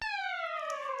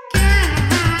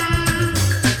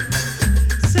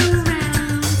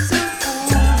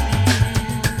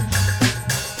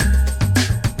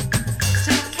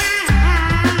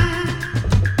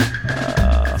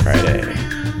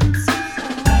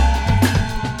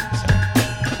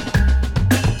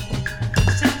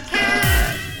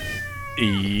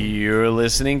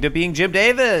listening to Being Jim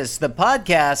Davis, the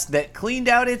podcast that cleaned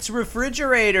out its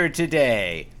refrigerator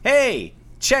today. Hey,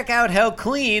 check out how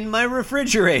clean my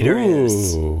refrigerator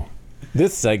is.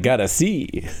 This I gotta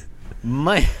see.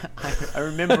 I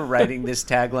remember writing this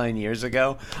tagline years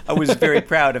ago. I was very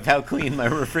proud of how clean my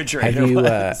refrigerator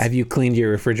was. Have you cleaned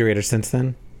your refrigerator since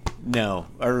then? No,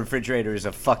 our refrigerator is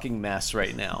a fucking mess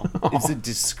right now. It's a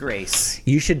disgrace.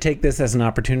 You should take this as an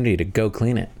opportunity to go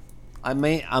clean it. I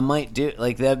might do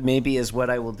like that. Maybe is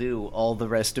what I will do all the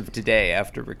rest of today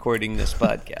after recording this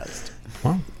podcast.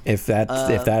 Well, if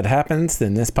that happens,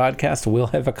 then this podcast will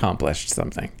have accomplished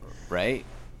something. Right.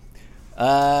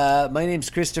 My name's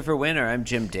Christopher Winter. I'm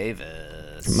Jim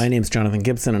Davis. My name's Jonathan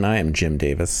Gibson, and I am Jim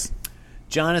Davis.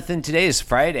 Jonathan, today is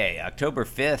Friday, October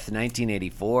 5th,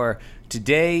 1984.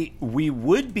 Today, we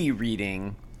would be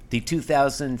reading the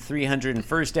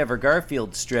 2,301st ever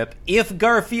Garfield strip if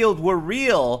Garfield were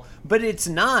real, but it's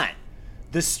not.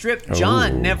 The strip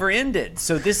John never ended.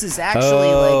 So this is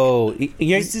actually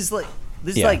this is like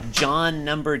John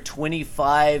number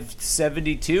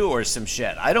 2572 or some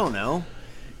shit. I don't know.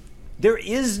 There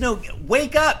is no...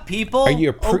 Wake up, people!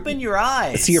 Open your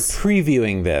eyes. So you're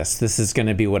previewing this. This is going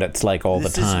to be what it's like all the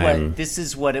time. This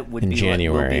is what it would be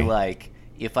January. Will be like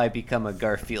if I become a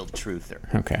Garfield truther.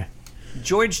 Okay.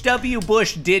 George W.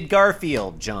 Bush did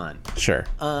Garfield, John. Sure.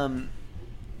 That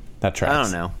tracks. I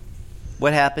don't know.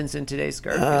 What happens in today's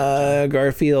Garfield?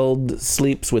 Garfield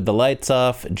sleeps with the lights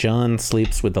off. John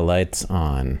sleeps with the lights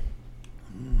on.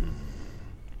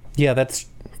 Yeah, that's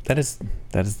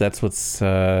what's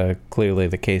clearly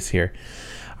the case here.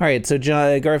 All right, so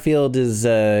Garfield is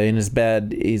in his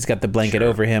bed. He's got the blanket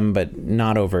over him, but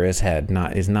not over his head.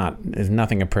 Is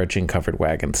nothing approaching covered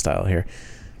wagon style here.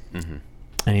 Mm-hmm.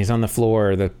 And he's on the floor,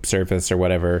 or the surface, or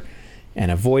whatever. And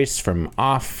a voice from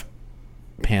off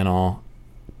panel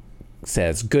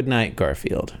says, "Good night,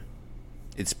 Garfield."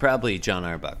 It's probably John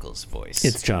Arbuckle's voice.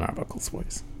 It's John Arbuckle's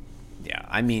voice. Yeah,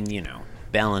 I mean,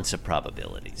 balance of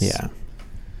probabilities. Yeah.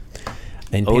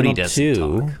 In panel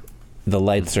 2, the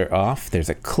lights are off. There's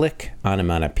a click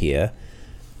onomatopoeia.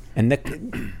 And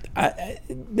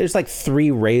there's like 3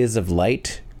 rays of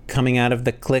light coming out of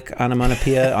the click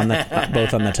onomatopoeia,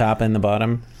 both on the top and the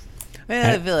bottom.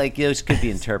 I feel like those could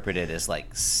be interpreted as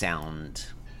like sound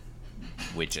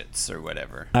widgets or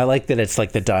whatever. I like that it's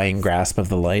like the dying grasp of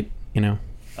the light,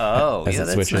 Oh, as yeah, it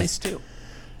that's switches. nice too.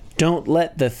 Don't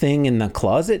let the thing in the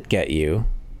closet get you,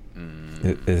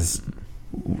 is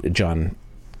John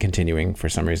continuing for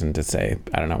some reason to say.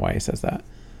 I don't know why he says that.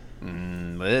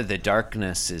 The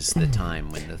darkness is the time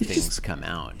when the things come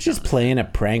out. Just playing a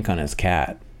prank on his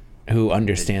cat, who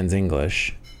understands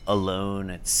English. Alone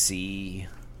at sea,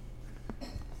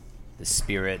 the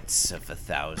spirits of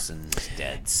 1,000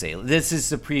 dead sailors. This is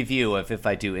the preview of if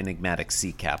I do Enigmatic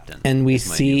Sea Captain. And we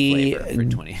see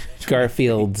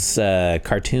Garfield's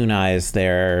cartoon eyes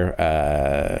there,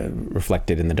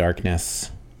 reflected in the darkness.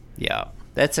 Yeah,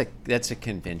 that's a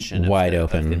convention. Wide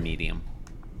of open. the medium.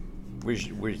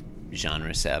 We're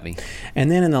genre savvy. And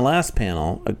then in the last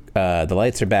panel, the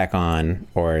lights are back on,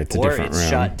 or it's a different room.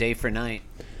 Shot day for night.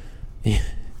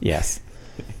 Yes.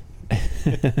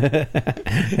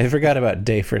 I forgot about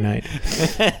day for night.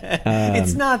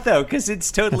 It's not though, because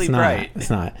it's totally bright. It's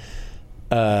not.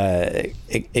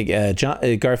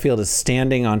 Garfield is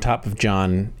standing on top of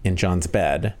John in John's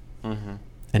bed. Mm-hmm.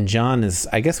 And John is,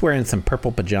 I guess, wearing some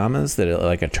purple pajamas that are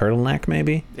like a turtleneck,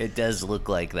 maybe. It does look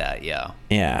like that, yeah.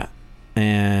 Yeah,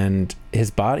 and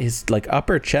his like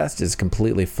upper chest is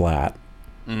completely flat.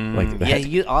 Like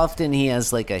that. Often he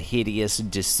has like a hideous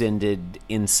descended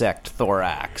insect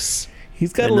thorax.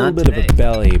 He's got a little bit of a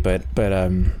belly, but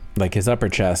like his upper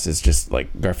chest is just like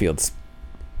Garfield's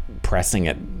pressing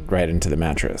it right into the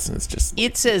mattress, and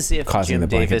it's as if causing Jim the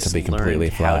blanket Davis to be completely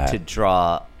learned flat. how to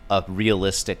draw a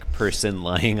realistic person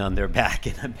lying on their back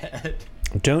in a bed.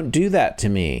 Don't do that to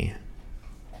me.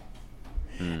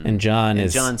 And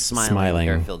John's smiling.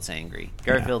 Garfield's angry.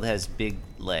 Garfield has big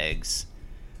legs.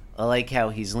 I like how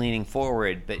he's leaning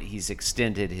forward, but he's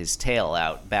extended his tail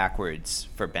out backwards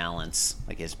for balance,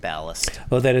 like his ballast.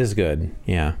 Oh, that is good.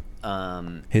 Yeah.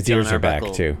 His John ears are back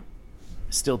Arbuckle too.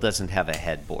 Still doesn't have a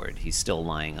headboard. He's still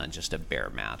lying on just a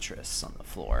bare mattress on the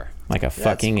floor. Like a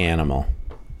fucking animal.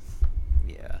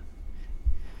 Yeah.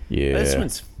 Yeah.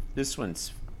 This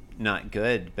one's not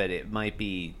good, but it might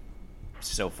be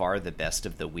so far the best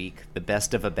of the week. The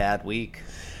best of a bad week,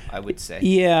 I would say.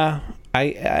 Yeah.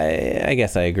 I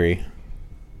guess I agree.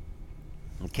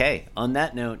 Okay, on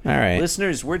that note, all right,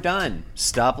 listeners, we're done.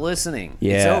 Stop listening.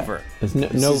 Yeah. It's over. This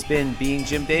has been Being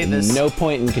Jim Davis. No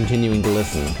point in continuing to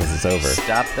listen because it's over.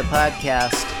 Stop the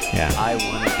podcast. Yeah. I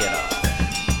want to get up.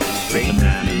 The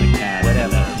man and the cat cat in the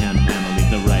left-hand panel,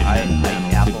 leave the right-hand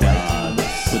panel to God.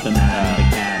 Put the man and the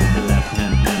cat in the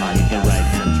left-hand panel, leave the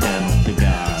right-hand panel to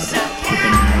God. Put the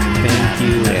man and the cat Thank you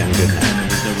in the and left-hand good night. panel,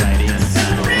 leave the right-hand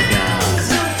panel to God.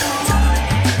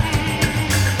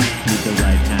 Leave the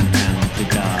right-hand panel to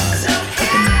God. Put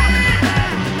the man and the cat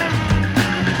in the left-hand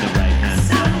panel, leave the right-hand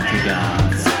panel to God.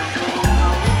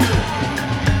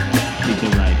 Leave the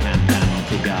right-hand panel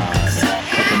to God.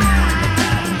 Put the man and the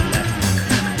cat in the left-hand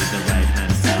panel, leave the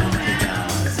right-hand panel to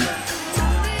God.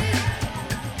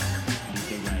 Leave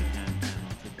the right-hand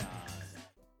panel to God.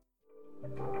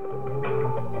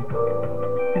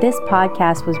 This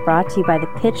podcast was brought to you by the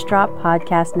Pitch Drop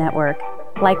Podcast Network.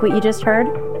 Like what you just heard?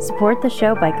 Support the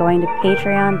show by going to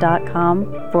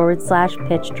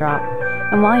patreon.com/pitchdrop.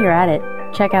 And while you're at it,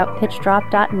 check out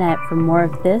pitchdrop.net for more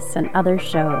of this and other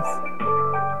shows.